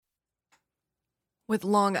With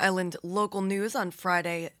Long Island local news on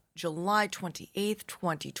Friday, July 28th,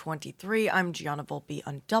 2023, I'm Gianna Volpe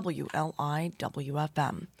on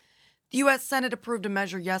WLIWFM. The U.S. Senate approved a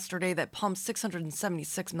measure yesterday that pumps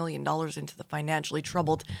 $676 million into the financially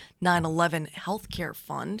troubled 9/11 healthcare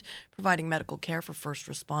fund, providing medical care for first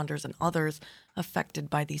responders and others affected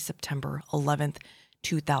by the September 11th,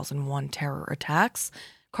 2001 terror attacks.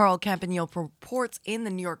 Carl Campanile reports in the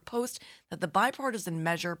New York Post that the bipartisan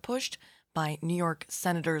measure pushed by New York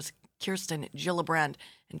Senators Kirsten Gillibrand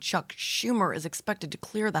and Chuck Schumer is expected to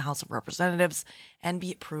clear the House of Representatives and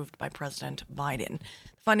be approved by President Biden.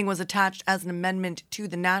 The funding was attached as an amendment to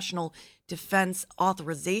the National Defense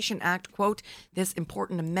Authorization Act. Quote, this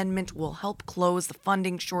important amendment will help close the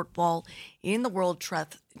funding shortfall in the World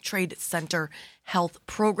Trade Center health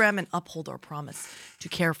program and uphold our promise to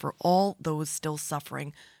care for all those still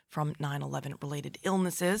suffering from 9/11 related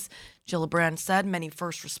illnesses. Gillibrand said many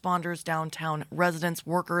first responders, downtown residents,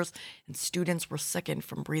 workers, and students were sickened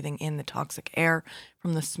from breathing in the toxic air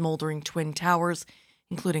from the smoldering Twin Towers,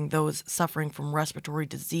 including those suffering from respiratory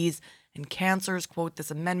disease and cancers. Quote,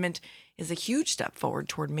 this amendment is a huge step forward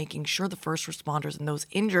toward making sure the first responders and those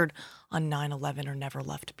injured on 9/11 are never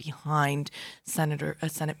left behind.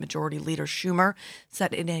 Senate Majority Leader Schumer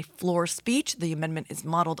said in a floor speech the amendment is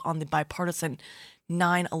modeled on the bipartisan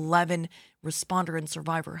 9/11 Responder and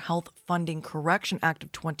Survivor Health Funding Correction Act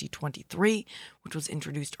of 2023, which was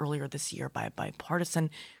introduced earlier this year by a bipartisan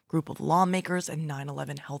group of lawmakers and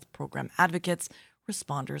 9/11 health program advocates,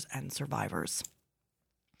 responders, and survivors.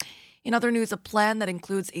 In other news, a plan that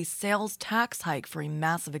includes a sales tax hike for a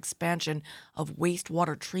massive expansion of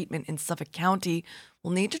wastewater treatment in Suffolk County will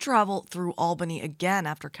need to travel through Albany again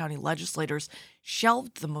after county legislators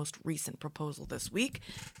shelved the most recent proposal this week.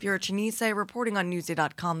 Vera Chinese reporting on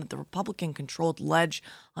Newsday.com that the Republican-controlled ledge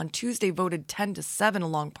on Tuesday voted 10-7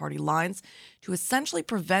 along party lines to essentially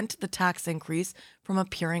prevent the tax increase from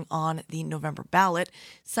appearing on the November ballot,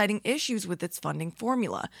 citing issues with its funding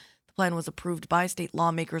formula. The plan was approved by state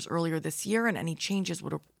lawmakers earlier this year, and any changes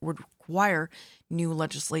would require new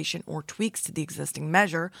legislation or tweaks to the existing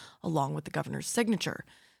measure, along with the governor's signature.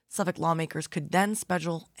 Suffolk lawmakers could then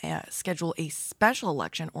schedule a special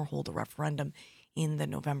election or hold a referendum in the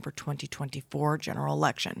November 2024 general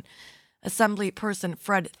election. Assemblyperson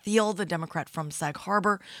Fred Thiel, the Democrat from Sag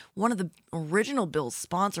Harbor, one of the original bill's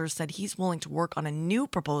sponsors, said he's willing to work on a new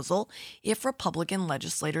proposal if Republican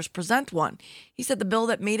legislators present one. He said the bill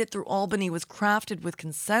that made it through Albany was crafted with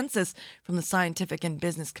consensus from the scientific and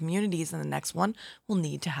business communities, and the next one will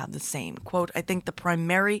need to have the same. Quote, I think the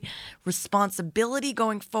primary responsibility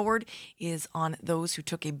going forward is on those who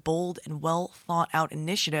took a bold and well-thought-out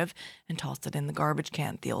initiative and tossed it in the garbage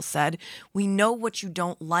can, Thiel said. We know what you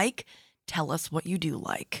don't like. Tell us what you do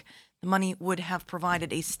like. The money would have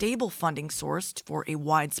provided a stable funding source for a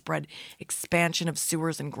widespread expansion of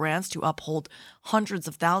sewers and grants to uphold hundreds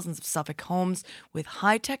of thousands of Suffolk homes with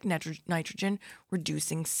high-tech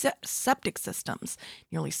nitrogen-reducing septic systems.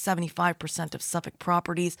 Nearly 75% of Suffolk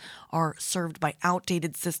properties are served by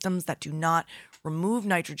outdated systems that do not remove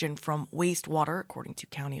nitrogen from wastewater, according to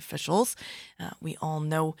county officials. We all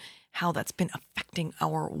know how that's been affecting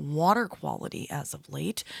our water quality as of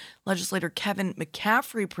late. Legislator Kevin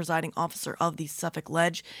McCaffrey, presiding officer of the Suffolk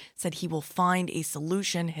Ledge, said he will find a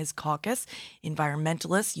solution his caucus,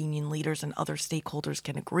 environmentalists, union leaders, and other stakeholders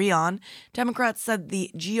can agree on. Democrats said the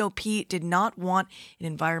GOP did not want an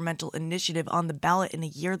environmental initiative on the ballot in a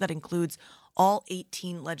year that includes all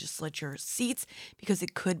 18 legislature seats because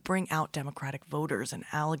it could bring out Democratic voters, an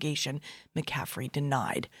allegation McCaffrey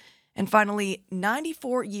denied. And finally,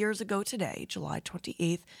 94 years ago today, July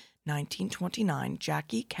 28th, 1929,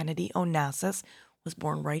 Jackie Kennedy Onassis was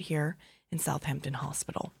born right here in Southampton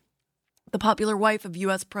Hospital. The popular wife of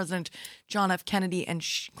U.S. President John F. Kennedy and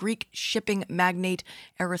Greek shipping magnate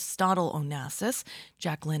Aristotle Onassis,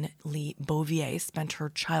 Jacqueline Lee Bouvier, spent her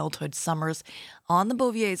childhood summers on the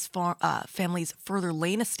Bouvier's family's Further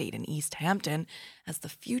Lane estate in East Hampton. As the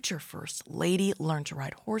future First Lady, learned to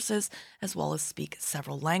ride horses as well as speak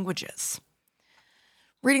several languages.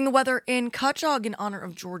 Reading the weather in Cutchogue in honor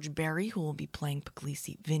of George Berry, who will be playing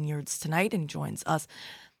Puglisi Vineyards tonight and joins us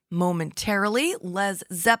momentarily. Les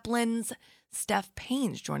Zeppelin's Steph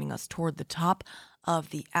Paynes joining us toward the top of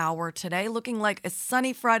the hour today. Looking like a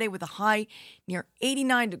sunny Friday with a high near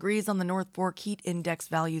 89 degrees on the North Fork. Heat index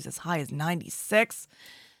values as high as 96.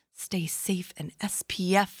 Stay safe and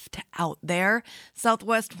SPF out there.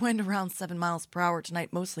 Southwest wind around 7 miles per hour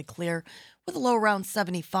tonight, mostly clear with a low around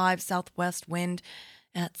 75. Southwest wind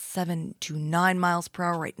at 7 to 9 miles per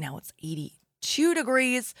hour. Right now it's 82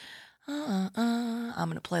 degrees. I'm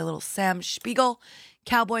going to play a little Sam Spiegel,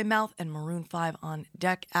 Cowboy Mouth, and Maroon 5 on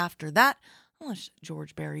deck after that, unless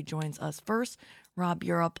George Berry joins us first. Rob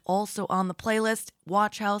Europe also on the playlist.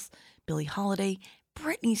 Watch House, Billie Holiday,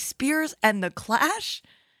 Britney Spears, and The Clash.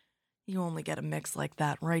 You only get a mix like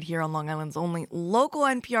that right here on Long Island's only local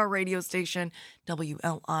NPR radio station,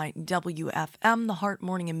 WLIWFM, the Heart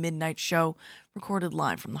Morning and Midnight Show, recorded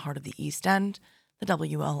live from the heart of the East End, the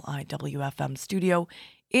WLIWFM studio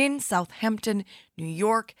in Southampton, New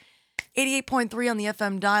York. 88.3 on the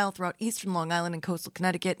FM dial throughout eastern Long Island and coastal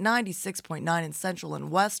Connecticut, 96.9 in central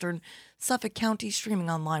and western Suffolk County, streaming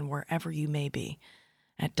online wherever you may be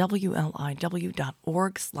at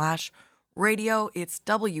WLIW.org/radio. It's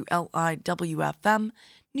WLIWFM,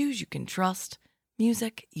 news you can trust,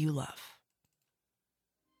 music you love.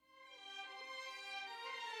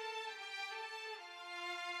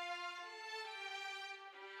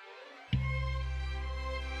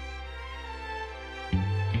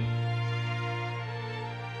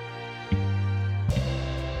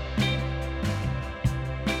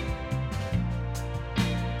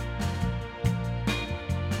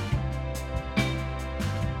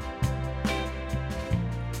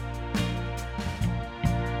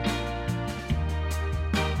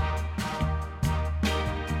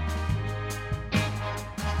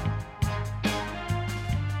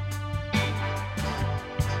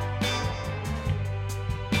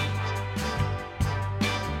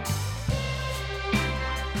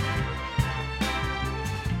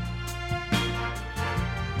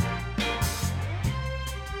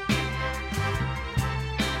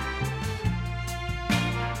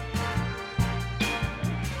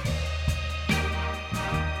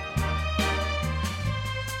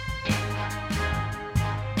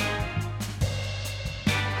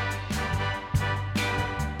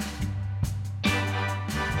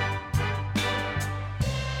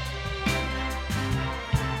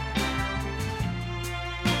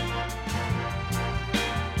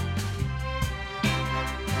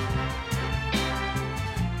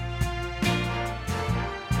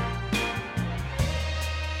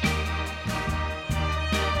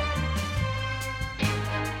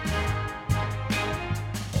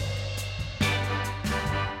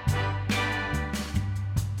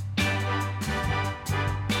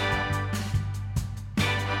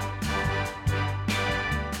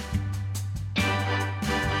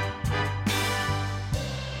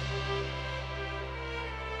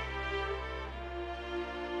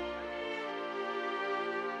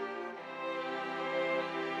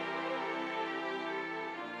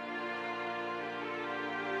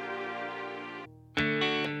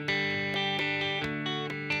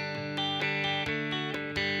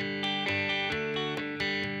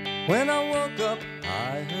 When I woke up,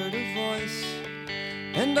 I heard a voice,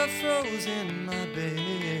 and I froze in my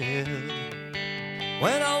bed.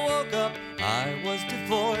 When I woke up, I was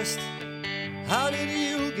divorced. How did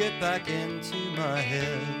you get back into my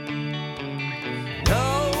head?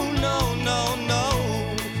 No, no, no,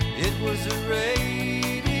 no, it was a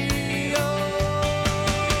radio.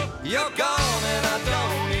 You're gone and I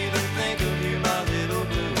don't even think of you, my little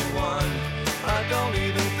blue one. I don't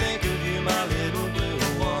even think of you, my little blue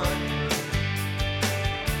one.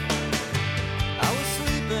 I was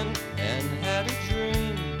sleeping and had a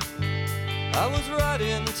dream. I was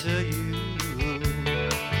writing to you.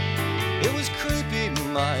 It was creepy,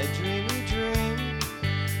 my dreamy dream.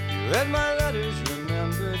 You read my letters,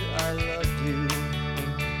 remembered I loved you.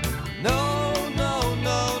 No, no,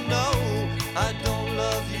 no, no, I don't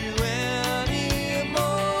love you anymore.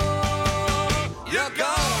 You're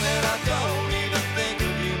gone and I don't even think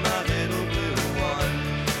of you, my little blue one.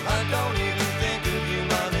 I don't even think of you,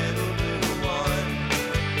 my little blue one.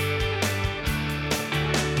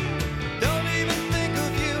 Don't even think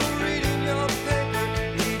of you reading your paper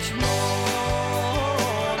each morning.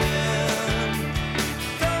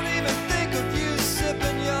 Don't even think of you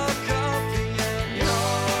sipping your coffee and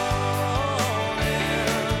yawning.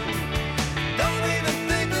 Don't even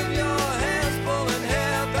think of your hands pulling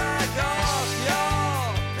hair back off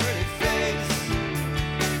your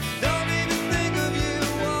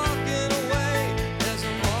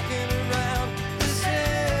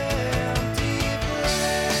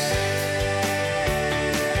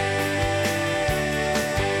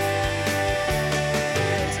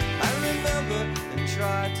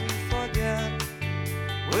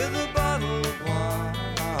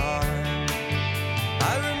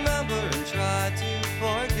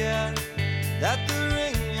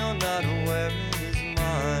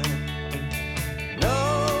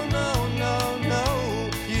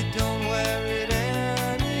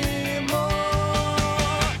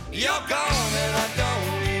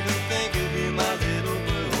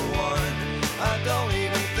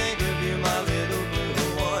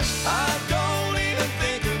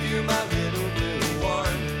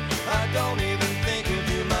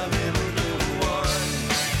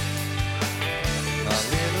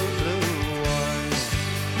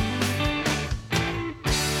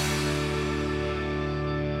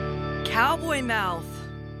Cowboy Mouth,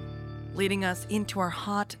 leading us into our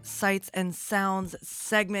Hot Sights and Sounds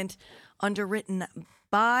segment, underwritten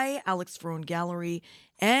by Alex Frone Gallery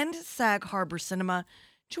and Sag Harbor Cinema,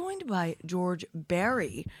 joined by George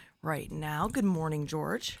Barry right now. Good morning,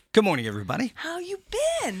 George. Good morning, everybody. How you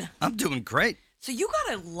been? I'm doing great. So you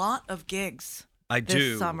got a lot of gigs this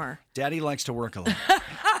do. Summer. Daddy likes to work a lot.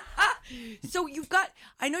 So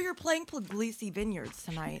I know you're playing Puglisi Vineyards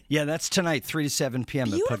tonight. Yeah, that's tonight, 3 to 7 p.m.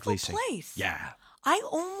 Beautiful at Puglisi. Place. Yeah. I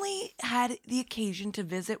only had the occasion to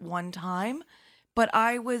visit one time, but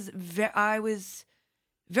I was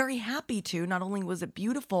very happy to. Not only was it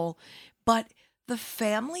beautiful, but the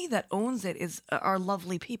family that owns it are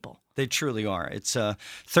lovely people. They truly are. It's a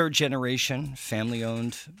third-generation,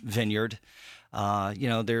 family-owned vineyard.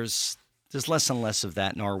 There's less and less of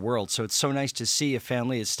that in our world. So it's so nice to see a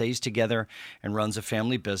family that stays together and runs a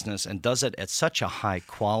family business and does it at such a high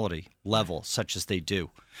quality level, such as they do.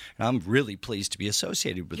 And I'm really pleased to be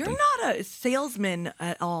associated with them. You're not a salesman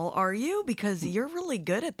at all, are you? Because you're really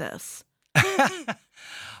good at this. Tell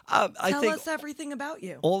us everything about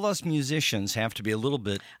you. All us musicians have to be a little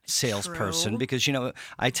bit salesperson because,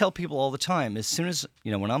 I tell people all the time, as soon as,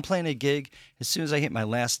 when I'm playing a gig, as soon as I hit my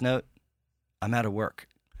last note, I'm out of work.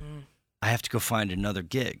 I have to go find another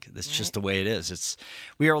gig. That's just the way it is.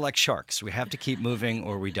 We are like sharks. We have to keep moving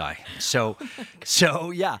or we die. So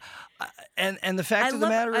yeah. And the fact of the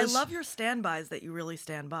matter is, I love your standbys that you really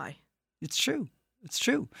stand by. It's true. It's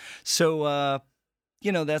true. So,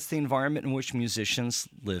 that's the environment in which musicians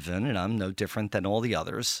live in, and I'm no different than all the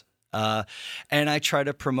others. And I try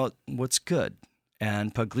to promote what's good.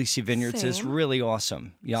 And Puglisi Vineyards is really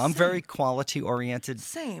awesome. Yeah, I'm very quality oriented.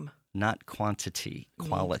 Same. Not quantity,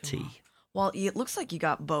 quality. Well, it looks like you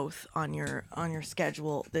got both on your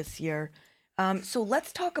schedule this year. So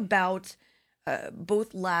let's talk about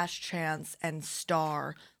both Last Chance and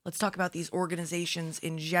Star. Let's talk about these organizations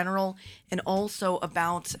in general and also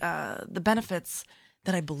about the benefits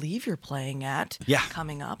that I believe you're playing at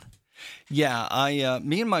coming up. Yeah,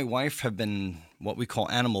 me and my wife have been what we call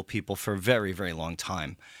animal people for a very, very long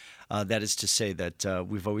time. That is to say that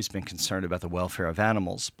we've always been concerned about the welfare of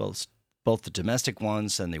animals, both the domestic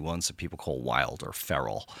ones and the ones that people call wild or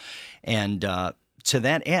feral. And to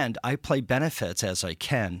that end, I play benefits as I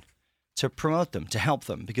can to promote them, to help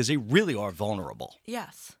them, because they really are vulnerable.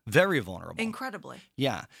 Yes. Very vulnerable. Incredibly.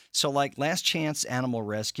 Yeah. So like Last Chance Animal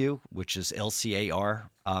Rescue, which is LCAR,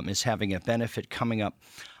 is having a benefit coming up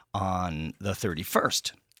on the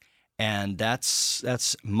 31st. And that's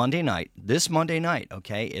Monday night. This Monday night,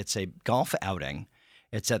 okay? It's a golf outing.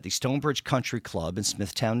 It's at the Stonebridge Country Club in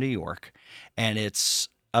Smithtown, New York, and it's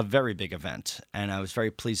a very big event, and I was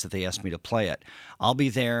very pleased that they asked me to play it. I'll be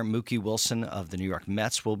there. Mookie Wilson of the New York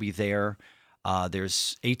Mets will be there.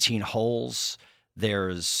 There's 18 holes.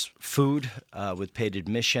 There's food with paid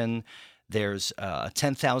admission. There's a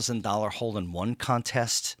 $10,000 hole-in-one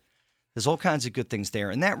contest. There's all kinds of good things there,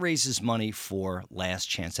 and that raises money for Last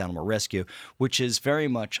Chance Animal Rescue, which is very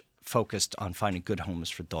much focused on finding good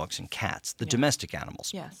homes for dogs and cats, the domestic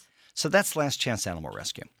animals. Yes. So that's Last Chance Animal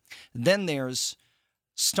Rescue. Then there's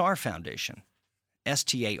Star Foundation,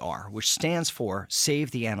 STAR, which stands for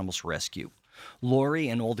Save the Animals Rescue. Lori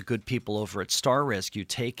and all the good people over at Star Rescue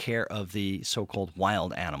take care of the so-called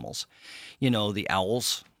wild animals. The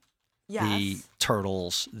owls, the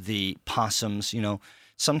turtles, the possums.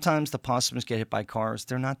 Sometimes the possums get hit by cars.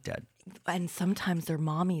 They're not dead. And sometimes they're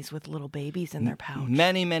mommies with little babies in their pouch.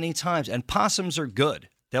 Many, many times. And possums are good.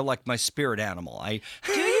 They're like my spirit animal. Do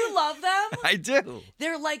you love them? I do.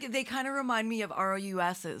 They kind of remind me of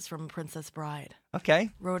ROUSs from Princess Bride. Okay.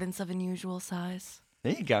 Rodents of unusual size.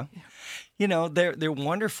 There you go. Yeah. They're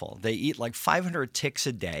wonderful. They eat like 500 ticks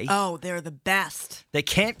a day. Oh, they're the best. They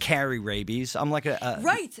can't carry rabies. I'm like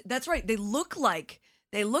Right. That's right. They look like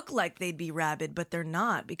they'd be rabid, but they're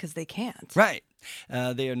not because they can't. Right.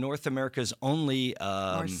 They are North America's only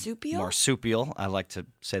marsupial. I like to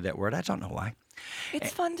say that word. I don't know why.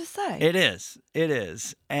 It's fun to say. It is. It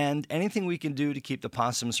is. And anything we can do to keep the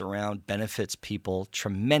possums around benefits people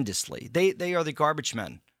tremendously. They are the garbage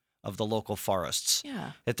men of the local forests.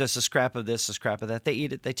 Yeah. If there's a scrap of this, a scrap of that, they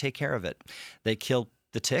eat it. They take care of it. They kill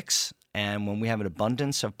the ticks. And when we have an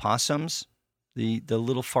abundance of possums, the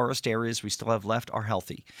little forest areas we still have left are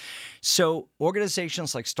healthy. So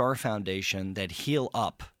organizations like Star Foundation that heal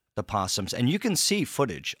up the possums, and you can see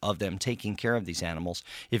footage of them taking care of these animals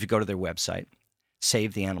if you go to their website,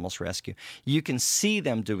 Save the Animals Rescue. You can see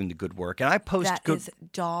them doing the good work. And I post That is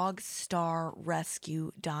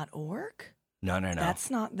dogstarrescue.org? No.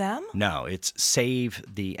 That's not them? No, it's Save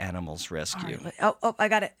the Animals Rescue. Right, I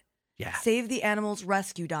got it. Yeah.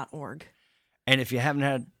 SaveTheAnimalsRescue.org. And if you haven't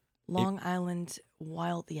had Long Island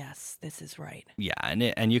Wild. Yes, this is right. Yeah,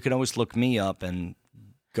 and you can always look me up and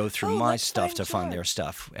go through my let's stuff find to find their George.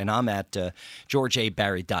 stuff. And I'm at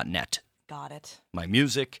georgeabarry.net. Got it. My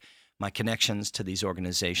music, my connections to these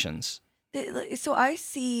organizations. So I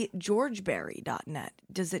see georgeberry.net.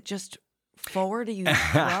 Does it just forward? Do you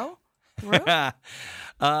through?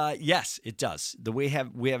 Yes, it does. We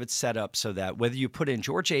have it set up so that whether you put in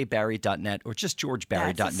georgeabarry.net or just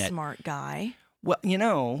georgebarry.net. That's a smart guy. Well, you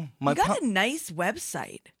know, You got a nice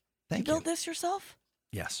website. Thank you you. built this yourself?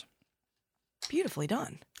 Yes. Beautifully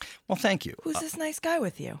done. Well, thank you. Who's this nice guy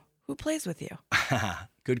with you? Who plays with you?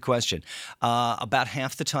 Good question. About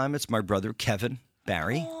half the time, it's my brother, Kevin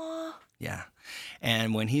Barry. Aw. Yeah.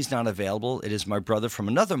 And when he's not available, it is my brother from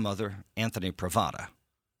another mother, Anthony Pravada.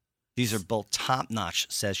 These are both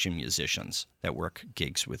top-notch session musicians that work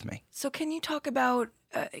gigs with me. So can you talk about,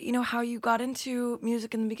 how you got into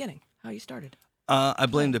music in the beginning? How you started? I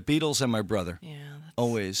blame the Beatles and my brother. Yeah.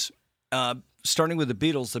 Always. Starting with the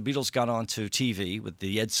Beatles got onto TV with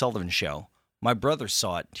the Ed Sullivan Show. My brother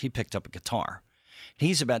saw it. He picked up a guitar.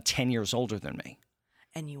 He's about 10 years older than me.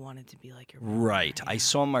 And you wanted to be like your brother. Right. Yeah. I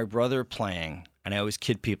saw my brother playing, and I always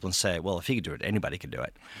kid people and say, well, if he could do it, anybody could do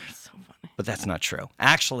it. You're so funny. But that's not true.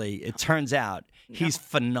 Actually, it turns out he's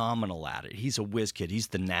phenomenal at it. He's a whiz kid. He's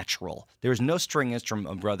the natural. There's no string instrument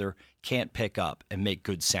my brother can't pick up and make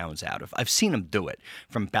good sounds out of. I've seen him do it,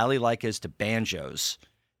 from balalaicas to banjos.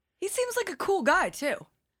 He seems like a cool guy, too.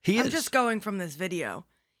 I'm just going from this video.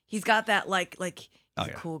 He's got that, like he's Oh, a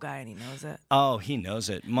yeah. cool guy and he knows it. Oh, he knows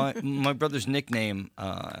it. My brother's nickname,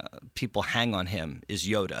 people hang on him, is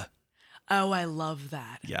Yoda. Oh, I love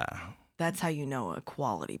that. Yeah. That's how you know a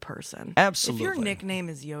quality person. Absolutely. If your nickname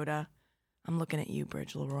is Yoda, I'm looking at you,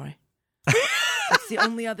 Bridge Leroy. That's the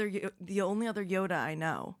only other Yoda I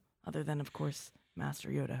know, other than, of course, Master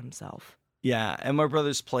Yoda himself. Yeah, and my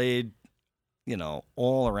brother's played,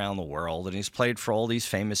 all around the world, and he's played for all these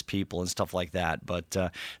famous people and stuff like that. But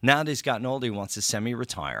now that he's gotten older, he wants to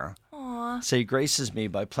semi-retire. Aw. So he graces me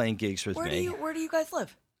by playing gigs with me. Where do you guys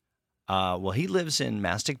live? Well, he lives in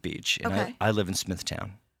Mastic Beach, and Okay. I live in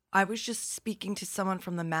Smithtown. I was just speaking to someone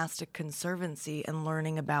from the Mastic Conservancy and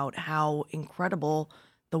learning about how incredible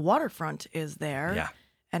the waterfront is there. Yeah.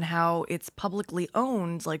 And how it's publicly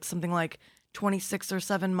owned, like something like 26 or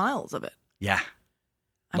 7 miles of it. Yeah.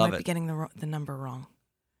 I Love might be it. getting the number wrong.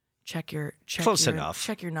 Check Close enough.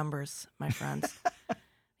 Check your numbers, my friends.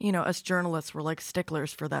 Us journalists were like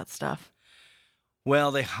sticklers for that stuff.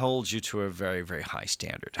 Well, they hold you to a very, very high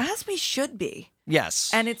standard. As we should be.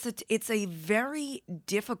 Yes. And it's a very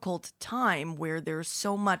difficult time where there's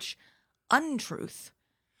so much untruth.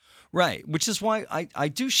 Right, which is why I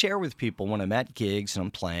do share with people when I'm at gigs and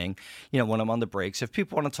I'm playing, when I'm on the breaks. If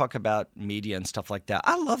people want to talk about media and stuff like that,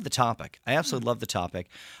 I love the topic. I absolutely love the topic.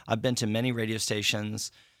 I've been to many radio stations,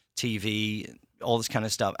 TV, all this kind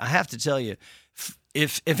of stuff. I have to tell you,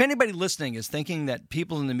 if anybody listening is thinking that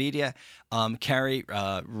people in the media carry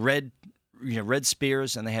red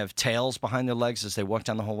spears and they have tails behind their legs as they walk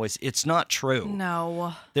down the hallways, it's not true.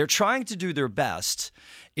 No. They're trying to do their best.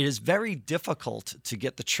 It is very difficult to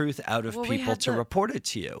get the truth out of people to report it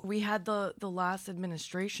to you. We had the last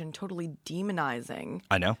administration totally demonizing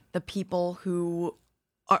I know. the people who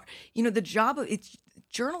are, the job of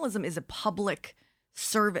journalism is a public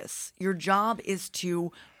service. Your job is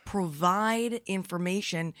to provide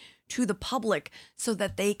information to the public so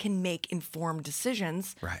that they can make informed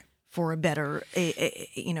decisions. Right. For a better,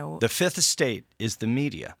 The fifth estate is the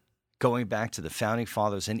media, going back to the founding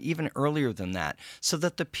fathers and even earlier than that, so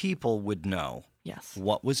that the people would know yes,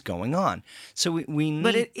 what was going on. So we need...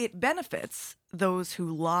 But it benefits those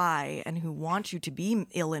who lie and who want you to be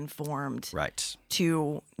ill-informed. Right.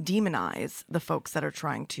 To demonize the folks that are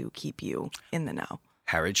trying to keep you in the know.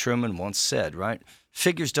 Harry Truman once said, right,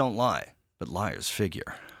 figures don't lie, but liars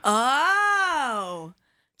figure. Oh!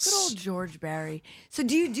 Good old George Barry. So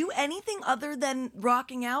do you do anything other than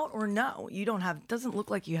rocking out, or no? You don't have, doesn't look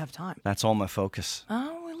like you have time. That's all my focus.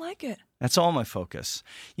 Oh, I like it. That's all my focus.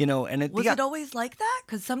 And Was it always like that?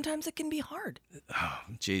 Because sometimes it can be hard. Oh,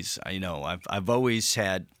 geez, I've always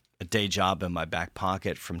had a day job in my back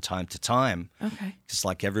pocket from time to time. Okay. Just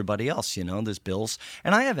like everybody else, there's bills.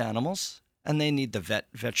 And I have animals, and they need the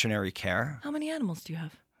veterinary care. How many animals do you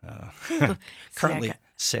have? Currently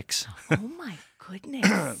 6. Oh, my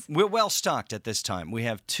goodness. We're well stocked at this time. We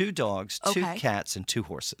have 2 dogs, 2 Okay. cats, and 2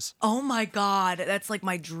 horses. Oh, my God. That's like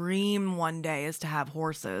my dream one day is to have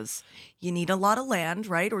horses. You need a lot of land,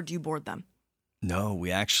 right? Or do you board them? No,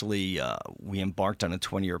 we actually we embarked on a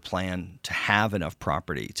 20-year plan to have enough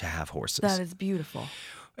property to have horses. That is beautiful.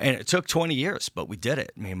 And it took 20 years, but we did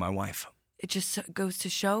it, me and my wife. it just goes to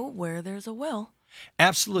show where there's a will.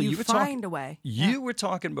 Absolutely. You find a way. You were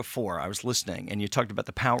talking before, I was listening, and you talked about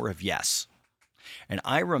the power of yes. And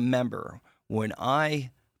I remember when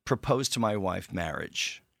I proposed to my wife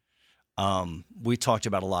marriage, we talked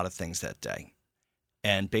about a lot of things that day.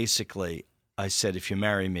 And basically, I said, if you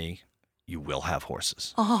marry me, you will have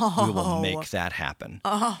horses. Oh. We will make that happen.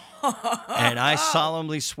 Oh. And I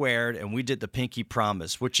solemnly sweared, and we did the pinky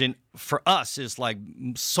promise, which for us is like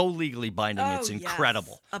so legally binding. It's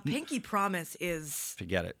incredible. Yes. A pinky promise is...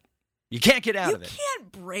 Forget it. You can't get out of it. You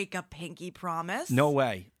can't break a pinky promise. No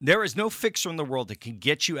way. There is no fixer in the world that can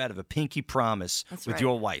get you out of a pinky promise with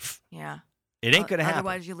your wife. Yeah. It ain't going to happen.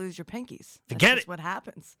 Otherwise, you lose your pinkies. Forget That's it. what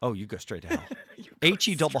happens. Oh, you go straight to hell.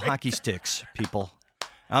 H-E double hockey sticks, people.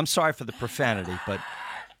 I'm sorry for the profanity, but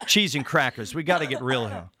cheese and crackers. We got to get real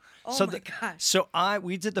here. Oh, my gosh. So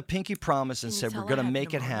we did the pinky promise and said we're going to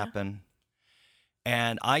make it happen.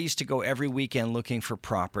 And I used to go every weekend looking for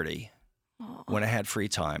property when I had free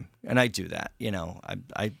time. And I do that. You know,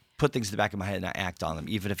 I put things in the back of my head and I act on them,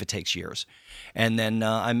 even if it takes years. And then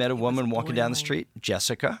I met a woman walking down the street,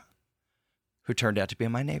 Jessica, who turned out to be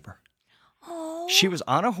my neighbor. Oh. She was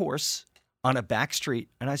on a horse on a back street,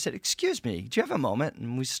 and I said, "Excuse me, do you have a moment?"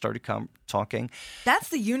 And we started talking. That's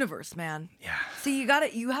the universe, man. Yeah. See,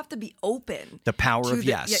 you have to be open. The power of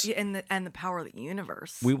yes. Yeah, and the power of the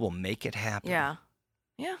universe. We will make it happen. Yeah.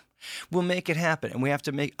 Yeah. We'll make it happen, and we have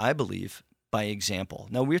to make, I believe, by example.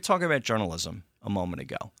 Now, we were talking about journalism a moment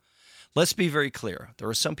ago. Let's be very clear. There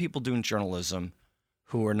are some people doing journalism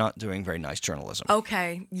who are not doing very nice journalism.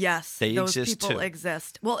 Okay, yes. Those people too.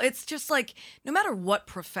 exist. Well, it's just like no matter what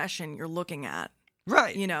profession you're looking at,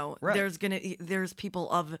 right? You know, there's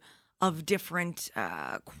people of different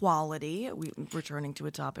quality. Returning to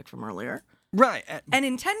a topic from earlier, right? And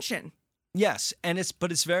intention. Yes,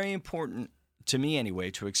 but it's very important to me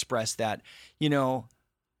anyway to express that, you know,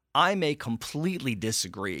 I may completely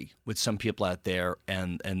disagree with some people out there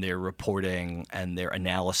and their reporting and their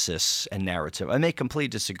analysis and narrative. I may completely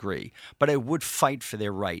disagree, but I would fight for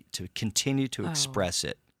their right to continue to express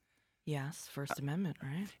it. Yes, First Amendment,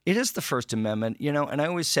 right? It is the First Amendment, you know, and I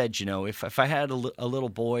always said, you know, if I had a little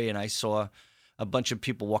boy and I saw a bunch of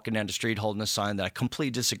people walking down the street holding a sign that I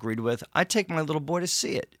completely disagreed with, I'd take my little boy to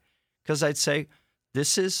see it because I'd say,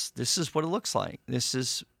 this is what it looks like. This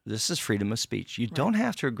is freedom of speech. You don't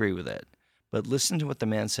have to agree with it, but listen to what the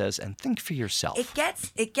man says and think for yourself. Here's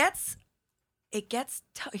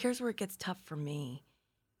where it gets tough for me,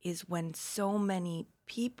 is when so many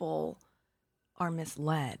people are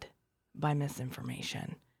misled by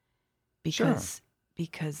misinformation, because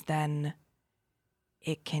then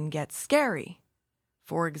it can get scary.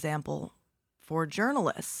 For example, for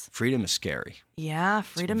journalists, freedom is scary. Yeah,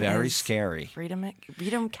 freedom is very scary.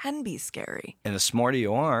 Freedom can be scary. And the smarter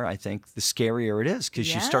you are, I think, the scarier it is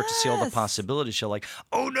because you start to see all the possibilities. You're like,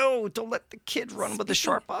 oh no, don't let the kid run with a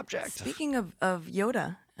sharp object. Speaking of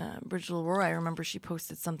Yoda, Bridget Leroy, I remember she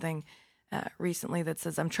posted something recently that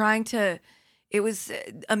says, it was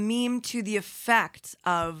a meme to the effect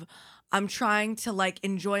of, I'm trying to like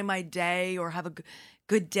enjoy my day or have a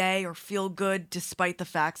good day or feel good despite the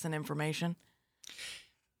facts and information.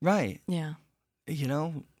 Right. Yeah. You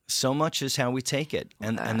know, so much is how we take it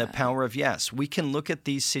and the power of yes. We can look at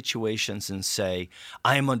these situations and say,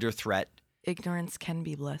 I am under threat. Ignorance can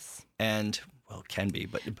be bliss. And, well, it can be,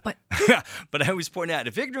 but but I always point out,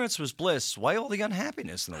 if ignorance was bliss, why all the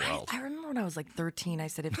unhappiness in the world? I remember when I was like 13, I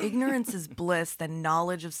said, if ignorance is bliss, then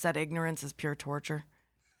knowledge of said ignorance is pure torture.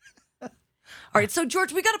 All right, so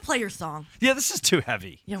George, we got to play your song. Yeah, this is too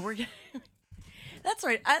heavy. Yeah, that's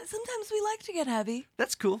right. Sometimes we like to get heavy.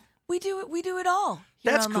 That's cool. We do it all.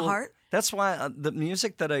 That's on cool. The heart. That's why the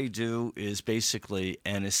music that I do is basically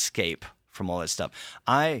an escape from all that stuff.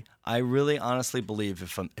 I really honestly believe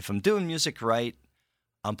if I'm doing music right,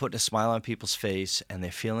 I'm putting a smile on people's face and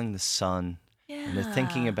they're feeling the sun and they're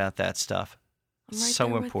thinking about that stuff. It's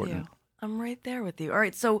so important. I'm right there with you. All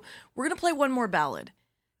right, so we're gonna play one more ballad.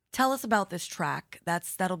 Tell us about this track.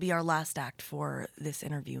 That'll be our last act for this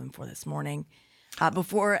interview and for this morning.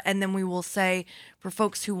 And then we will say for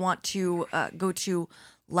folks who want to go to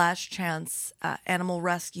Last Chance Animal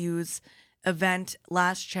Rescue's event,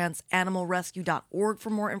 lastchanceanimalrescue.org for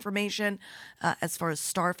more information. As far as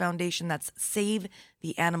Star Foundation, that's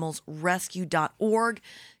savetheanimalsrescue.org.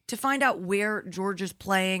 To find out where George is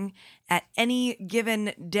playing at any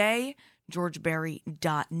given day,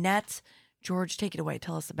 georgeberry.net. George, take it away.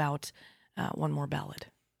 Tell us about one more ballad.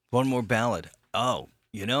 One more ballad. Oh,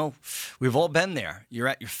 you know, we've all been there. You're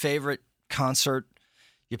at your favorite concert.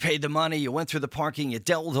 You paid the money. You went through the parking. You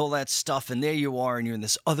dealt with all that stuff. And there you are. And you're in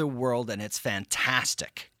this other world. And it's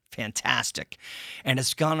fantastic. fantastic. And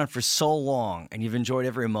it's gone on for so long, and you've enjoyed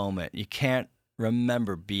every moment. You can't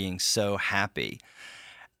remember being so happy.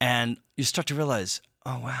 And you start to realize,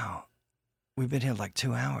 oh, wow, we've been here like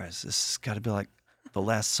 2 hours. This has got to be like the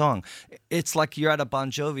last song. It's like you're at a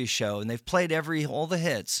Bon Jovi show, and they've played all the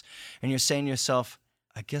hits, and you're saying to yourself,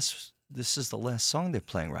 I guess this is the last song they're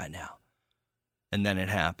playing right now. And then it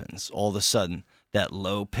happens. All of a sudden, that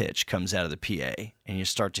low pitch comes out of the PA, and you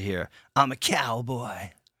start to hear, I'm a cowboy.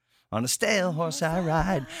 On a stale horse I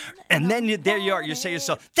ride. And then there you are. You say to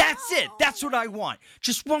yourself, that's it. That's what I want.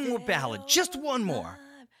 Just one more ballad. Just one more.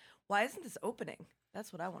 Why isn't this opening?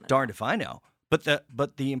 That's what I want to know. Darned if I know. But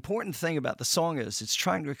the important thing about the song is it's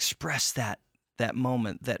trying to express that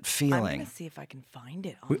moment, that feeling. I'm going to see if I can find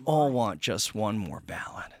it We online. all want just one more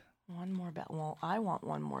ballad. One more ballad. Well, I want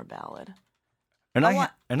one more ballad. And I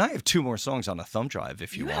have 2 more songs on a thumb drive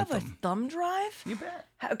if you want them. You have a thumb drive? You bet.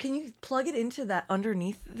 How, can you plug it into that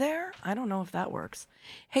underneath there? I don't know if that works.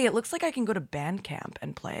 Hey, it looks like I can go to Bandcamp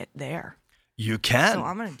and play it there. You can. So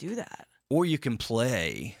I'm going to do that. Or you can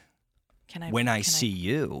play When I See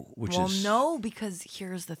You, which is... Well, no, because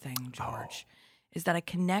here's the thing, George, is that I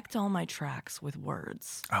connect all my tracks with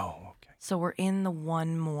words. Oh, okay. So we're in the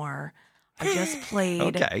one more. I just played...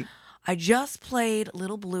 Okay. I just played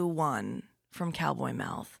Little Blue One from Cowboy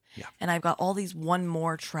Mouth. Yeah. And I've got all these one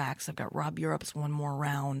more tracks. I've got Rob Europe's One More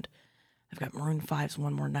Round. I've got Maroon 5's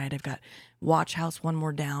One More Night. I've got Watch House One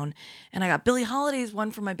More Down. And I got Billie Holiday's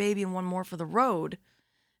One for My Baby and One More for the Road.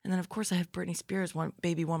 And then, of course, I have Britney Spears'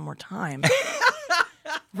 Baby One More Time.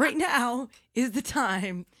 Right now is the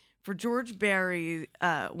time for George Barry,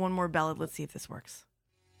 One More Ballad. Let's see if this works.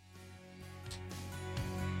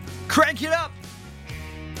 Crank it up!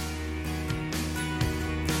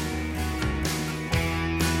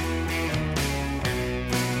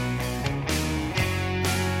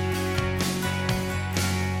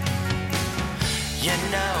 You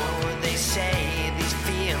know, they say these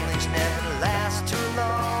feelings never last too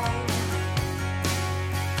long.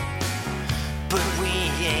 But we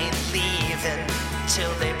ain't leaving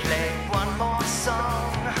till they play one more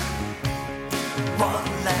song. One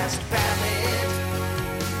last ballad.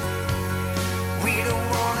 We don't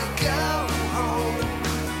wanna go home.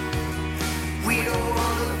 We don't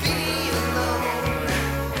wanna be alone.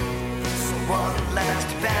 So one last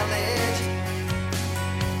ballad.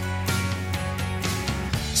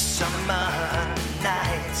 Summer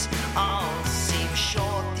nights all seem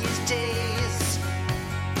short these days,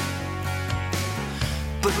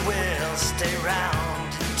 but we'll stay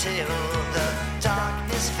round till the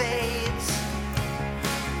darkness fades.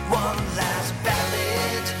 One last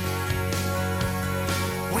ballad.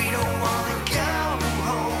 We don't wanna go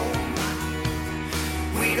home.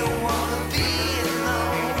 We don't wanna be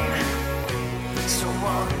alone. So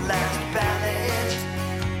one last ballad.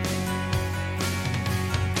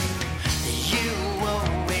 You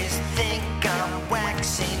always think I'm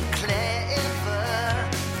waxing clever,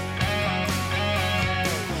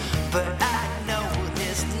 but I know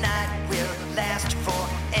this night will last forever.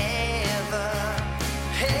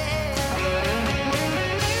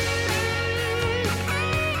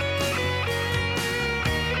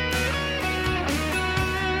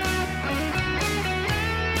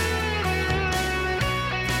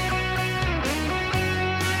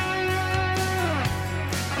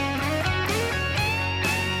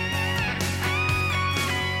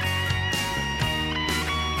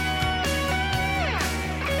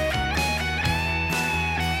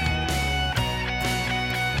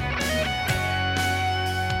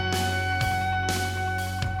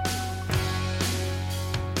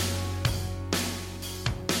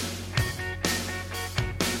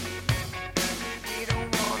 We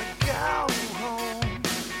don't wanna go home.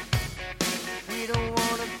 We don't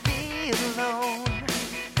wanna be alone.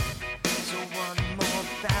 So one more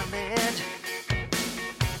ballad.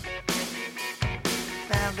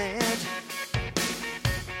 Ballad.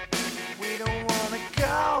 We don't wanna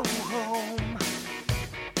go home.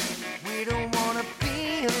 We don't wanna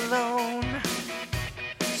be alone.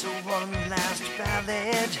 So one last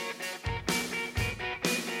ballad.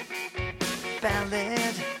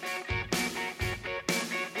 Ballad.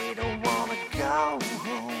 We don't wanna go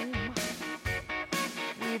home.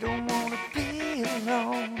 We don't wanna be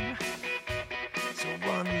alone. So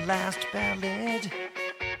one last ballad.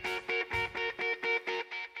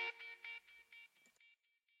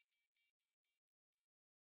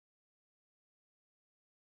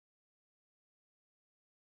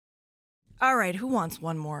 All right, who wants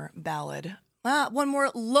one more ballad? One more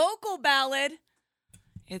local ballad.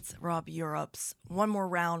 It's Rob Europe's One More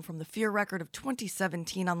Round from the Fear record of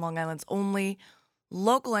 2017 on Long Island's only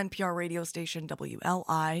local NPR radio station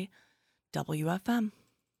WLI WFM.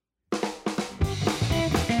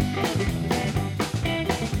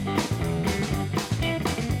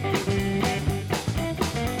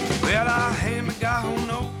 Well, I hate the guy who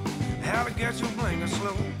knows how to get you blinking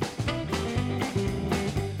slow.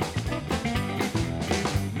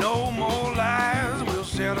 No more lies, we'll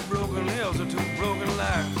sell the broken hills or two broken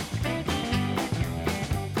lives.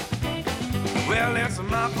 Well, that's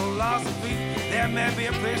my philosophy. There may be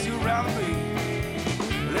a place you'd rather be.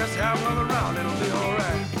 Let's have another round, it'll be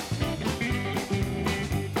alright.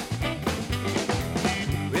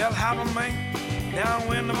 Well, have a man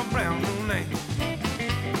downwind of a brown moon name.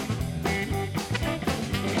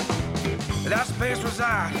 That space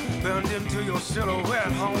resides burned into your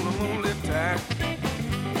silhouette on the moonlit tide.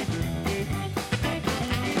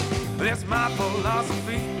 But it's my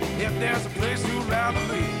philosophy. If there's a place you'd rather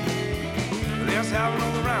be, let's have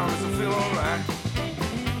another round, it'll feel alright.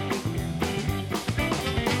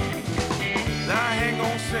 I ain't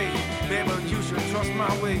gonna say, baby, you should trust my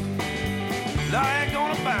way. I ain't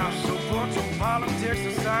gonna bounce, so put your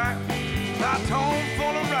politics aside. My tone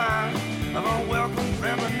full of rhyme of unwelcome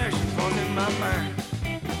premonition was in my mind.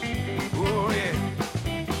 Oh yeah,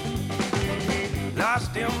 I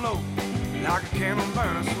still low, like a candle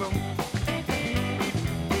burning slow.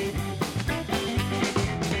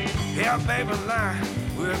 Yeah, baby, line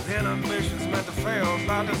with inhibitions meant to fail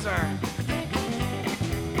by design.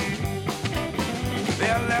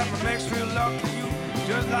 They'll let me make real love to you,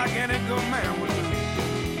 just like any good man would do.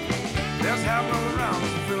 Let's have another round,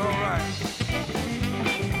 does it feel alright?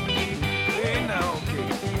 Hey, now, okay.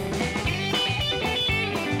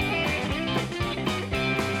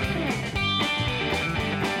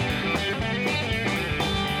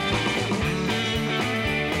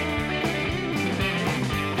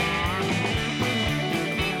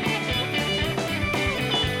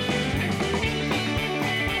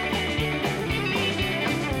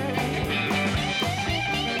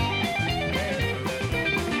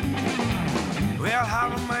 Well, how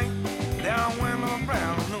to make downwind of a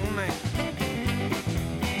brown noon name.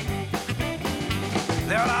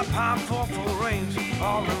 There I pine for full range,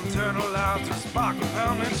 all internalized to spark a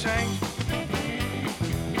permanent change.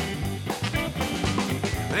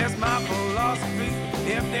 That's my philosophy.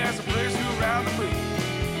 If there's a place you'd rather be,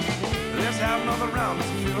 let's have another round, does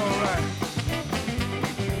it feel alright?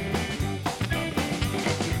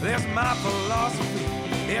 That's my philosophy.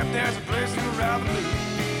 If there's a place you'd rather be,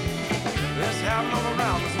 let's have another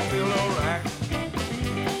round, does it feel alright?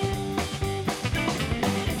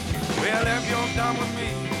 Well, if you're done with me,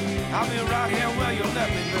 I'll be right here where you let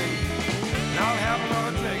me be. And I'll have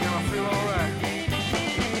another drink and I'll feel alright.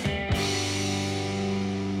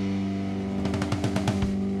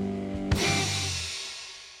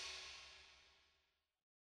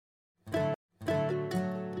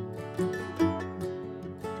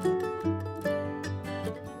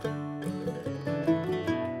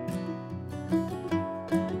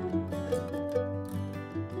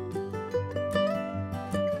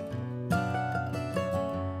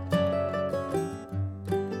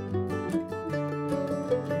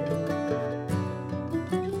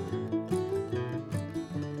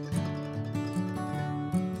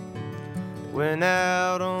 Went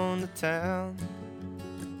out on the town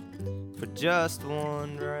for just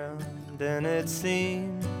one round, and it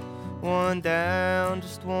seemed one down,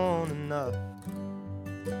 just one enough.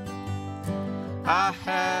 I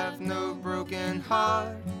have no broken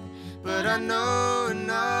heart, but I know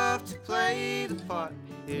enough to play the part.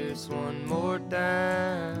 Here's one more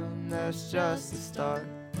down, that's just the start.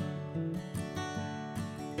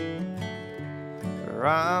 For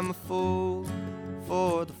I'm a fool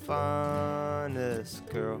for the finest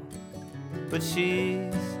girl, but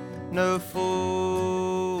she's no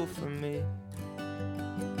fool for me.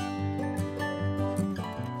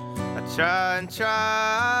 I try and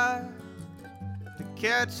try to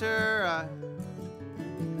catch her eye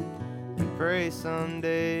and pray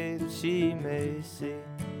someday that she may see.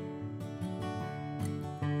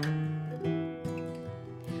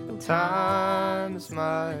 And time is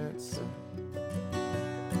my answer,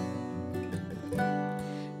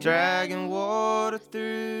 dragging water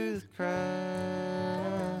through the crowd.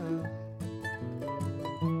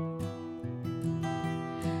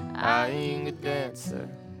 I ain't a dancer,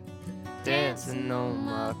 dancing on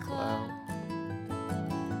my cloud.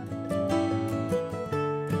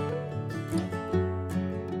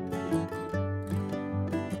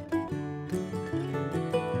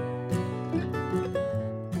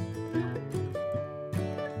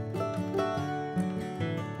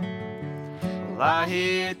 I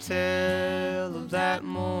hear tell of that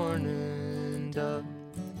morning dove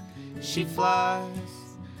She flies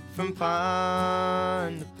from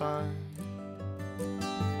pine to pine.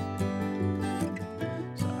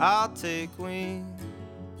 So I'll take wing,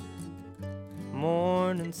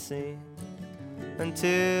 morning sing,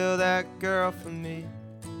 until that girl for me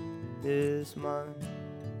is mine.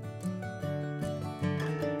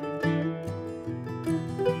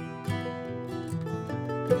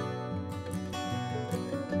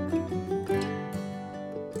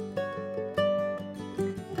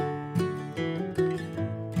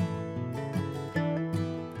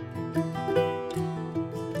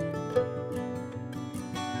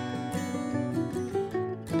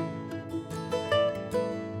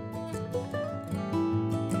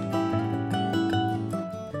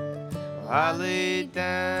 I lay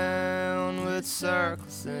down with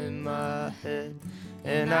circles in my head,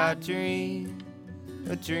 and I dream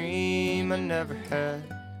a dream I never had.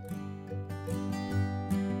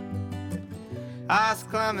 I was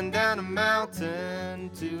climbing down a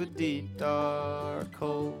mountain to a deep dark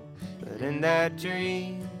hole, but in that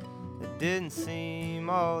dream it didn't seem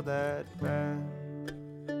all that bad.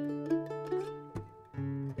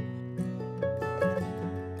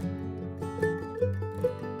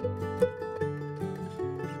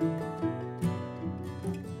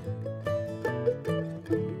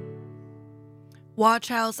 Watch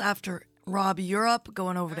House after Rob Europe,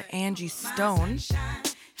 going over to Angie Stone.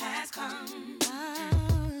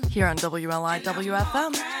 Here on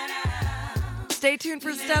WLIWFM. Stay tuned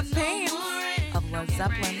for Steph Paynes of Led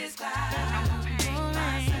Zeppelin.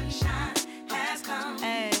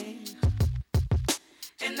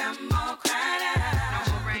 And I'm all cried out.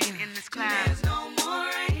 No more rain in this cloud. There's no more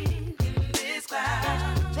rain in this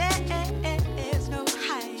cloud. There's no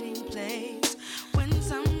hiding place when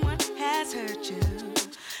someone has hurt you.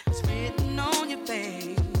 It's written on your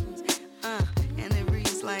face, and it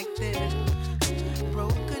reads like this: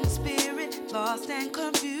 broken spirit, lost and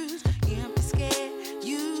confused, empty, scared,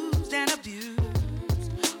 used and abused,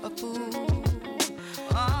 a fool.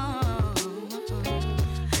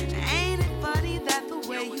 Ain't it funny that the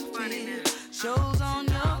way you feel shows on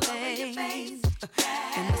your face,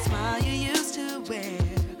 and the smile you used to wear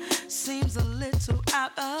seems a little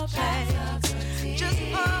out of place. Just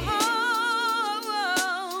hold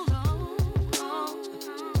on,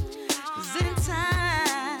 'cause in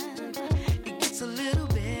time it gets a little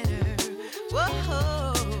better.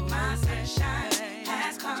 Whoa, my sunshine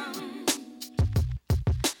has come,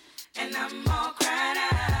 and I'm all cried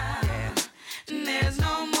out. Yeah. And there's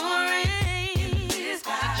no more rain in this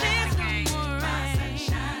cloud. There's no more rain. My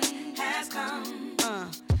sunshine has come.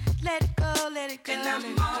 Let it go, let it go, and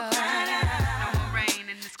I'm all cried out. No more rain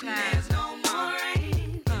in this cloud. There's no more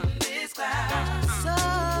rain in this cloud. So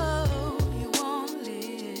you won't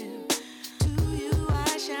live. To you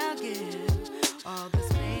I shall give all the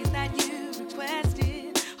space that you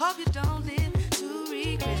requested. Hope you don't live to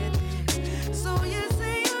regret it. So you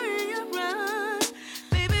say you're in your run.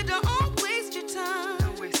 Baby, don't waste your time.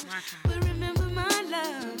 Don't waste my time. But remember, my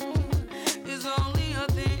love is only a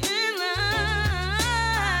thing in life.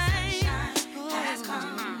 My sunshine has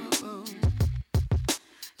come,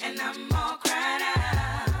 and I'm all cried out.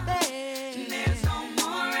 There's no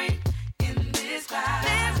more rain in this cloud.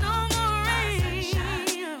 There's no more rain. My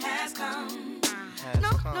sunshine has come. No.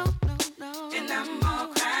 And I'm all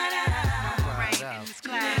cried out. No more rain in this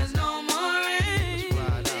cloud. There's no more rain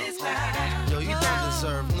in this cloud. Yo, you don't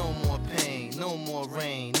deserve no more pain, no more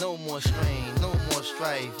rain, no more strain, no more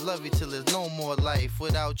strife. Love you till there's no more life.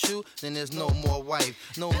 Without you, then there's no more wife.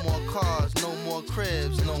 No more cars, no more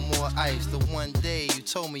cribs, no more ice. The one day you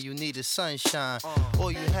told me you needed sunshine.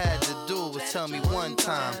 All you had to do was tell me one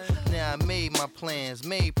time. Now I made my plans,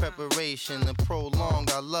 made preparation to prolong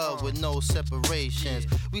our love with no separations.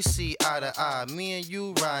 We see eye to eye, me and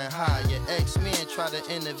you riding high. Your ex-man tried to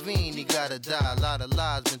intervene, he gotta die. A lot of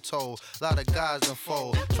lies been told, a lot of guys done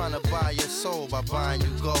fold. Trying to buy your soul by buying you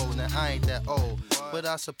gold. Now I ain't that old, but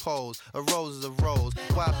I suppose a rose is a rose.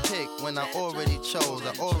 Why pick when I already chose?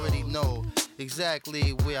 I already know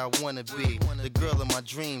exactly where I wanna be. The girl of my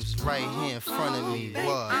dreams is right here in front of me.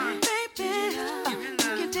 What? Baby,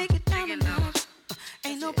 you can take it down a notch.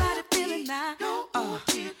 Ain't nobody feeling that.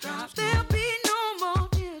 There'll be no more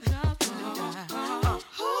teardrops.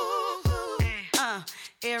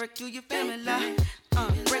 Eric, do you feel me like?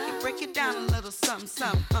 Break it down a little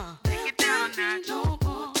something. Take it down now. No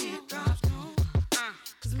more teardrops.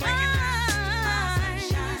 'Cause my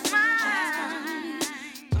sunshine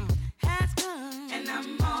has come, and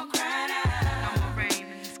I'm all cried out. No more rain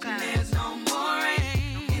in this cloud. There's no more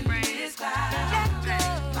rain in this cloud.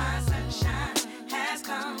 My sunshine has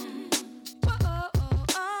come,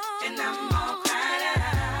 and I'm all cried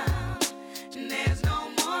out.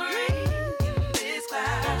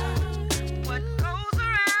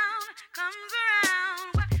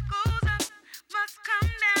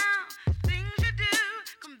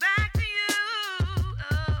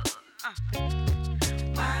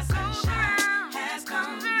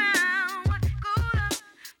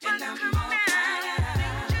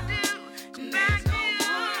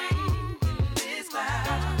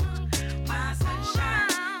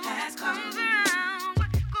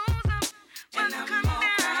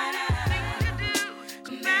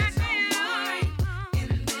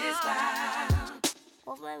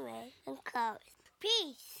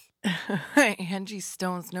 Angie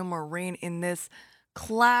Stone's No More Rain in This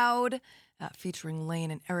Cloud, featuring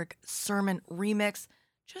Lane and Eric Sermon remix.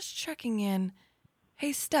 Just checking in.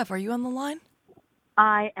 Hey, Steph, are you on the line?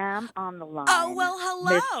 I am on the line. Oh, well,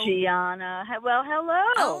 hello. Miss Gianna. Well, hello.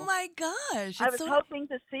 Oh, my gosh. I was hoping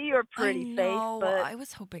to see your pretty face, but I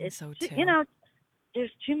was hoping so, too. You know, there's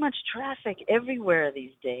too much traffic everywhere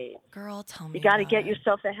these days. Girl, tell me You got to about get it.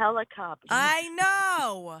 yourself a helicopter. I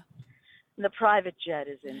know. The private jet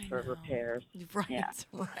is in for repairs. Right, Yeah.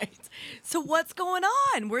 right. So what's going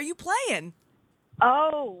on? Where are you playing?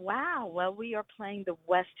 Oh, wow. Well, we are playing the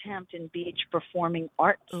West Hampton Beach Performing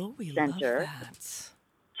Arts Center love that.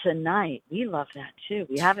 tonight. We love that, too.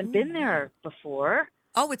 We haven't been there before.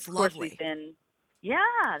 Oh, it's Of course, lovely. we've been. Yeah,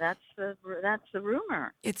 that's the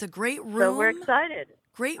rumor. It's a great room. So we're excited.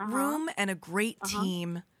 Great room and a great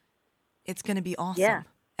team. It's going to be awesome. Yeah.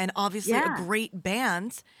 And obviously a great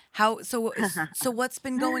band. So what's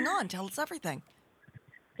been going on? Tell us everything.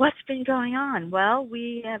 What's been going on? Well,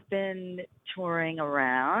 we have been touring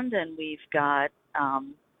around, and we've got a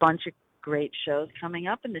bunch of great shows coming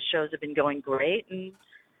up, and the shows have been going great. And,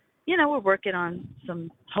 you know, we're working on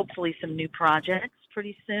hopefully some new projects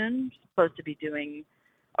pretty soon. Supposed to be doing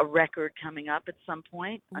a record coming up at some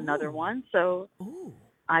point, another one. So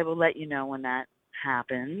I will let you know when that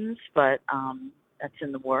happens, but that's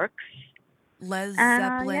in the works. Les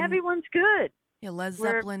Zeppelin. Yeah, everyone's good. Yeah,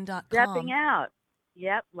 LesZeppelin.com. Stepping out.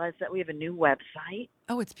 Yep, we have a new website.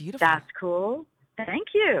 Oh, it's beautiful. That's cool. Thank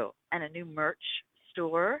you. And a new merch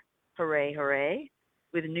store. Hooray, hooray.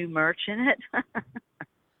 With new merch in it.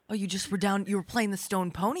 Oh, you were playing the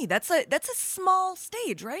Stone Pony. That's a small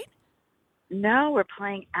stage, right? No, we're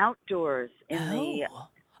playing outdoors in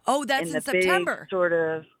that's in the September. Big sort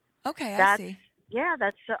of. Okay, I see. Yeah,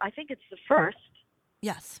 I think it's the first.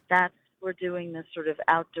 Yes. We're doing this sort of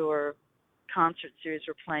outdoor concert series.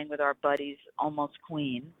 We're playing with our buddies, Almost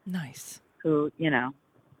Queen. Nice. Who,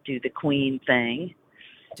 do the Queen thing.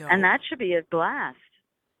 Dope. And that should be a blast.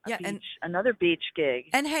 Another beach gig.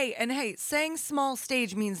 And hey, saying small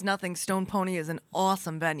stage means nothing. Stone Pony is an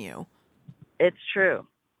awesome venue. It's true.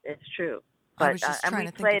 But, I was just trying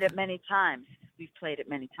to think. We've played it many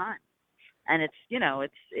times. And it's,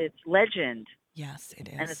 it's legend. Yes, it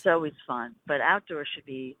is. And it's always fun. But outdoors should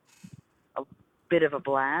be a bit of a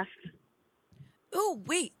blast. Oh,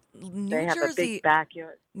 wait. They have a big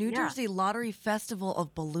backyard. New Jersey Lottery Festival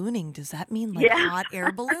of Ballooning. Does that mean hot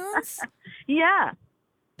air balloons? Yeah.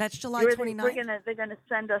 That's July 29th? They're gonna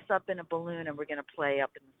send us up in a balloon, and we're gonna play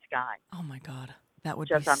up in the sky. Oh my God, that would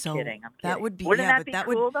be so. I'm kidding. That would be. Wouldn't that be but that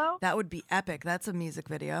cool, would though? that would be epic. That's a music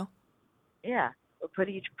video. Yeah, we'll put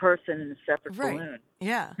each person in a separate balloon.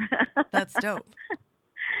 Yeah, that's dope.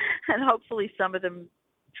 And hopefully some of them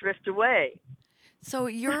drift away. So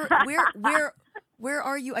where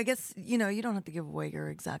are you? I guess you don't have to give away your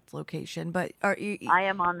exact location, but are you? I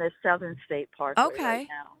am on the Southern State Parkway right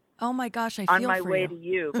now. Oh my gosh, I on feel my for way you. to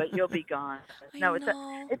you, but you'll be gone. No,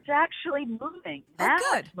 it's actually moving. Oh, Now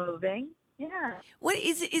good. It's moving. Yeah. What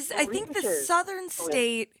is I think the Southern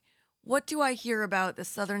State. What do I hear about the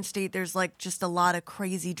Southern State? There's just a lot of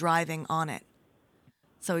crazy driving on it.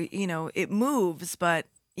 So it moves, but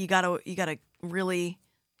you gotta really,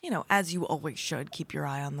 as you always should, keep your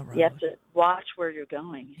eye on the road. You have to watch where you're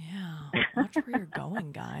going. Yeah, watch where you're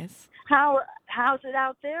going, guys. How's it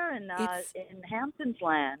out there in Hamptons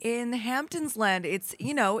Land? In Hamptons Land, it's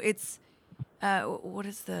what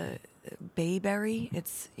is the Bayberry?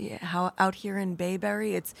 It's how out here in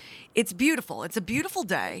Bayberry. It's beautiful. It's a beautiful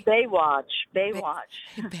day. Baywatch.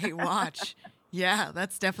 Baywatch. Yeah,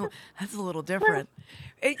 that's a little different.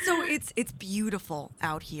 So it's beautiful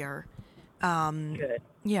out here. Good.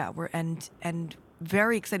 Yeah, we're and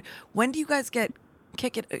very excited. When do you guys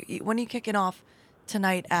when are you kicking off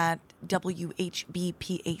tonight at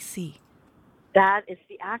WHBPAC? That is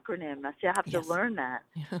the acronym. I have to learn that.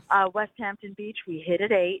 West Hampton Beach, we hit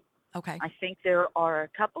at 8. Okay. I think there are a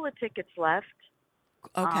couple of tickets left.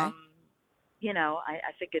 Okay.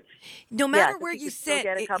 I think it's no matter where you sit.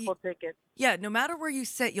 Get a couple tickets. Yeah, no matter where you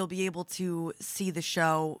sit, you'll be able to see the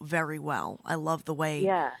show very well. I love the way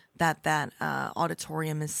that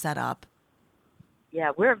auditorium is set up.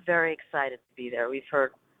 Yeah, we're very excited to be there. We've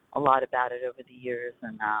heard a lot about it over the years,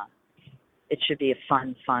 and it should be a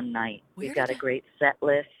fun night. We've got a great set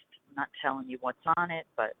list. I'm not telling you what's on it,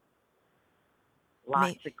 but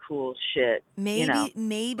lots of cool shit. Maybe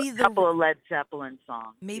a couple of Led Zeppelin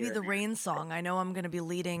songs. Maybe the Rain song. I know I'm going to be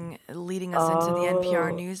leading us into the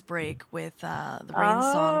NPR news break with the Rain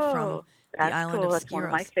song from the island of Skyros. That's one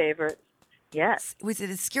of my favorites. Yes. Was it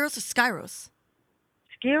Skyros or Skyros?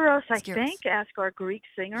 Skyros, I think. Ask our Greek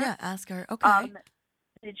singer. Yeah, ask her. Okay.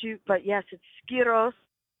 Did you? But yes, it's Skiros.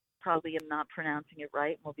 Probably am not pronouncing it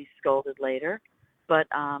right. We'll be scolded later. But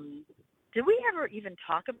did we ever even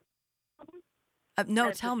talk about it?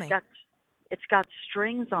 No, tell me. It's got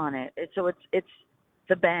strings on it. So it's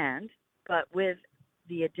the band, but with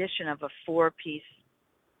the addition of a 4-piece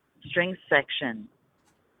string section.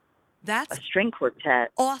 That's a string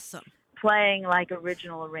quartet. Awesome. Playing like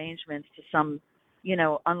original arrangements to some,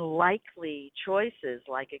 unlikely choices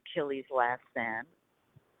like Achilles' Last Stand.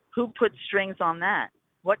 Who put strings on that?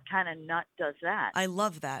 What kind of nut does that? I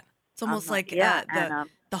love that. It's almost like the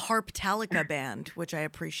Harptalica band, which I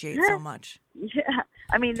appreciate so much. Yeah.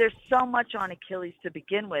 I mean, there's so much on Achilles to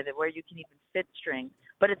begin with where you can even fit strings,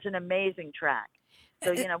 but it's an amazing track.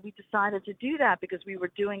 So, we decided to do that because we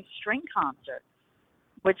were doing string concerts,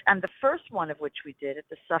 and the first one of which we did at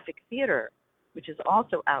the Suffolk Theater, which is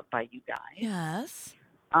also out by you guys. Yes.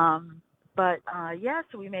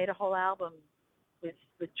 So we made a whole album with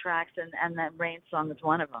tracks, and that Rain song is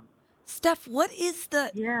one of them. Steph, what is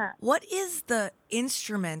the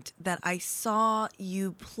instrument that I saw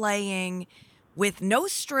you playing with no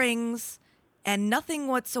strings and nothing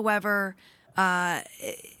whatsoever? No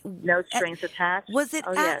strings attached. Was it?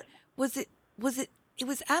 Yes. Was it? It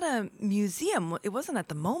was at a museum. It wasn't at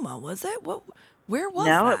the MoMA, was it? Where was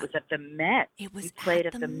that? No, it was at the Met. It was. We played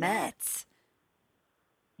at the Met.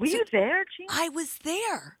 Were you there, Gene? I was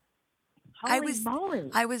there. Holy moly!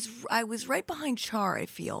 I was right behind Char, I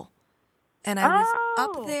feel, and I was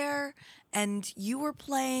up there, and you were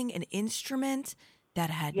playing an instrument that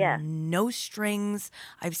had no strings.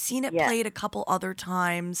 I've seen it played a couple other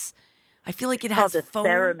times. I feel like it has called a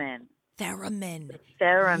theremin. Theremin. The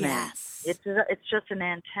theremin. Yes. It's just an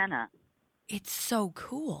antenna. It's so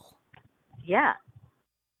cool. Yeah.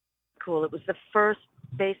 Cool. It was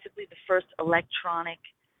basically the first electronic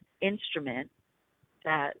instrument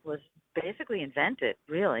that was basically invented,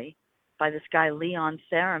 really, by this guy Leon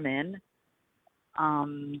Theremin. I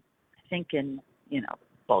think in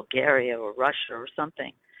Bulgaria or Russia or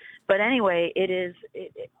something. But anyway, the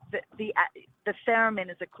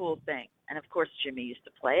theremin is a cool thing, and of course Jimmy used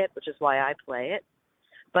to play it, which is why I play it.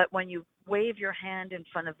 But when you wave your hand in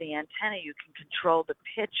front of the antenna, you can control the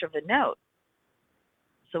pitch of the note.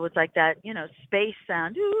 So it's like that, space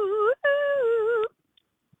sound. Ooh, ooh.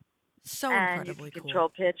 So and incredibly you can cool. Control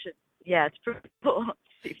pitch. Yeah, it's pretty cool.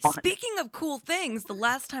 Speaking of cool things, the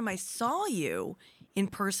last time I saw you in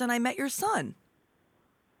person, I met your son.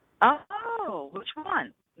 Oh, which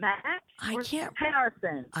one? Max? I can't.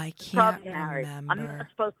 Harrison. I can't Probably Harry. remember. I'm not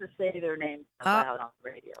supposed to say their names out on the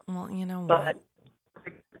radio. Well, you know but what?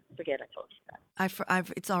 Forget I told you that.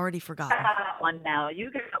 It's already forgotten. I got one now.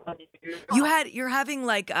 You got one. You're having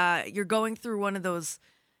you're going through one of those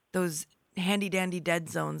handy dandy dead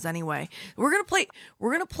zones anyway. We're gonna play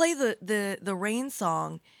the Rain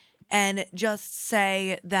song and just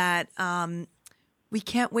say that we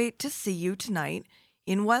can't wait to see you tonight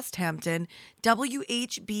in West Hampton.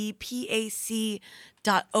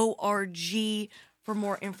 WHBPAC.org for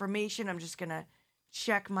more information. I'm just gonna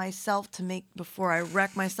check myself before I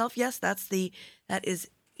wreck myself. Yes, that is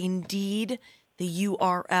indeed the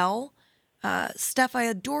URL. Steph, I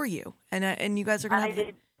adore you, and you guys are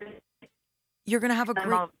gonna you're gonna have a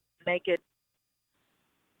great. I'll make it.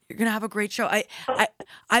 You're gonna have a great show.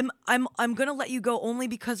 I'm gonna let you go only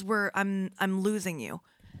because I'm losing you,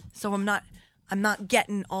 so I'm not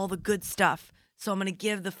getting all the good stuff. So I'm gonna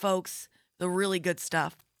give the folks the really good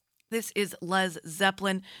stuff. This is Les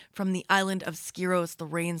Zeppelin from the island of Skiros, the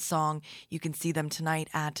Rain song. You can see them tonight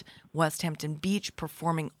at West Hampton Beach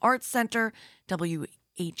Performing Arts Center, WHBPAC.org.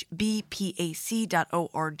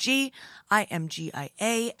 I am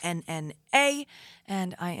GIANNA,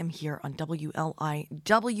 and I am here on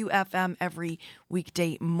WLIWFM every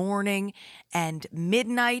weekday morning and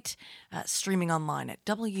midnight, streaming online at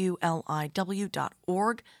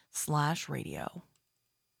WLIW.org/radio.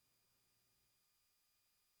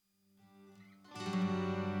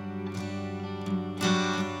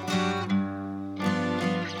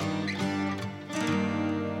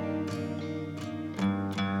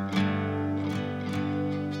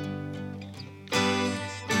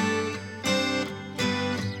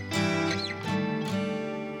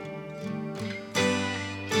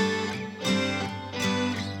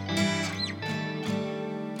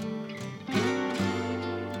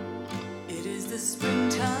 It is the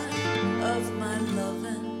springtime of my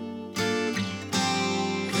loving,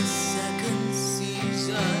 the second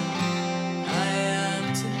season. I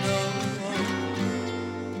am to know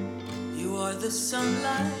you are the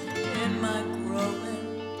sunlight in my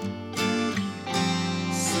growing.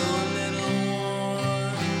 So little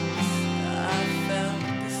warmth I felt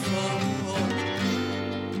before.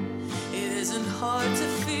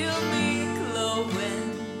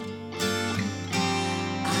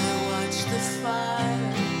 satisfied.